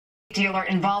Dealer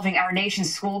involving our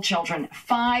nation's school children.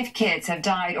 5 kids have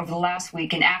died over the last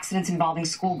week in accidents involving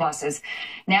school buses.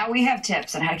 Now we have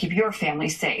tips on how to keep your family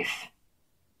safe.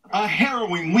 A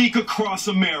harrowing week across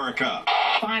America.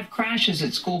 5 crashes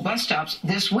at school bus stops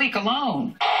this week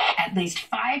alone. At least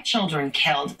 5 children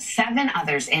killed, 7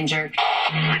 others injured.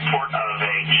 Report of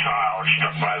a child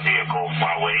struck by a vehicle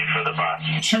while waiting for the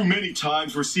bus. Too many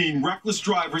times we're seeing reckless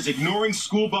drivers ignoring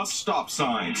school bus stop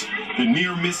signs. The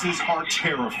near misses are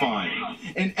terrifying.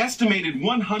 An estimated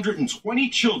 120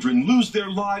 children lose their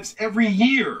lives every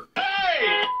year.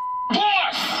 Hey!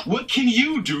 Boss! What can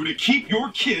you do to keep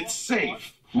your kids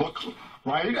safe? Look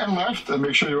right and left and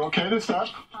make sure you're okay to stop.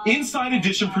 Inside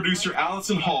Edition producer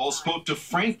Allison Hall spoke to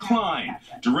Frank Klein,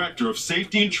 Director of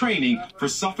Safety and Training for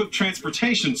Suffolk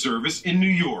Transportation Service in New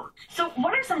York. So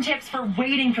what are some tips for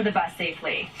waiting for the bus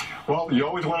safely? Well, you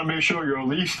always want to make sure you're at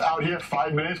least out here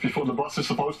 5 minutes before the bus is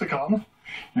supposed to come.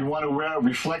 You want to wear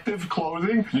reflective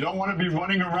clothing. You don't want to be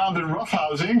running around in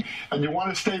roughhousing, and you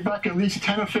want to stay back at least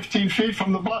 10 or 15 feet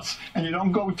from the bus, and you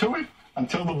don't go to it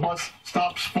until the bus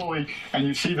stops fully and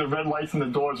you see the red lights and the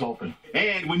doors open.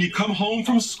 And when you come home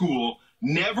from school,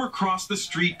 never cross the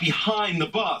street behind the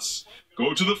bus.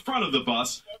 Go to the front of the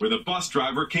bus where the bus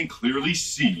driver can clearly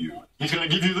see you. He's going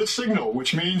to give you this signal,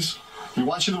 which means he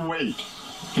wants you to wait.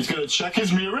 He's going to check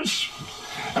his mirrors,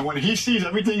 and when he sees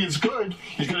everything is good,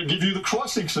 he's going to give you the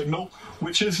crossing signal,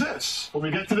 which is this. When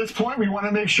we get to this point, we want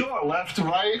to make sure left,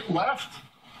 right, left,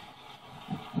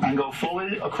 and go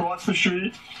fully across the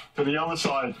street to the other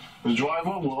side. The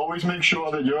driver will always make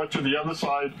sure that you're to the other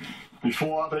side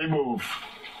before they move.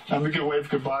 And we can wave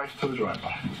goodbye to the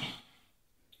driver.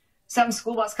 Some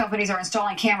school bus companies are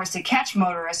installing cameras to catch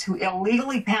motorists who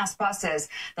illegally pass buses.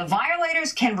 The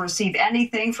violators can receive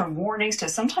anything from warnings to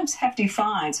sometimes hefty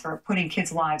fines for putting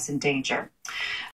kids' lives in danger.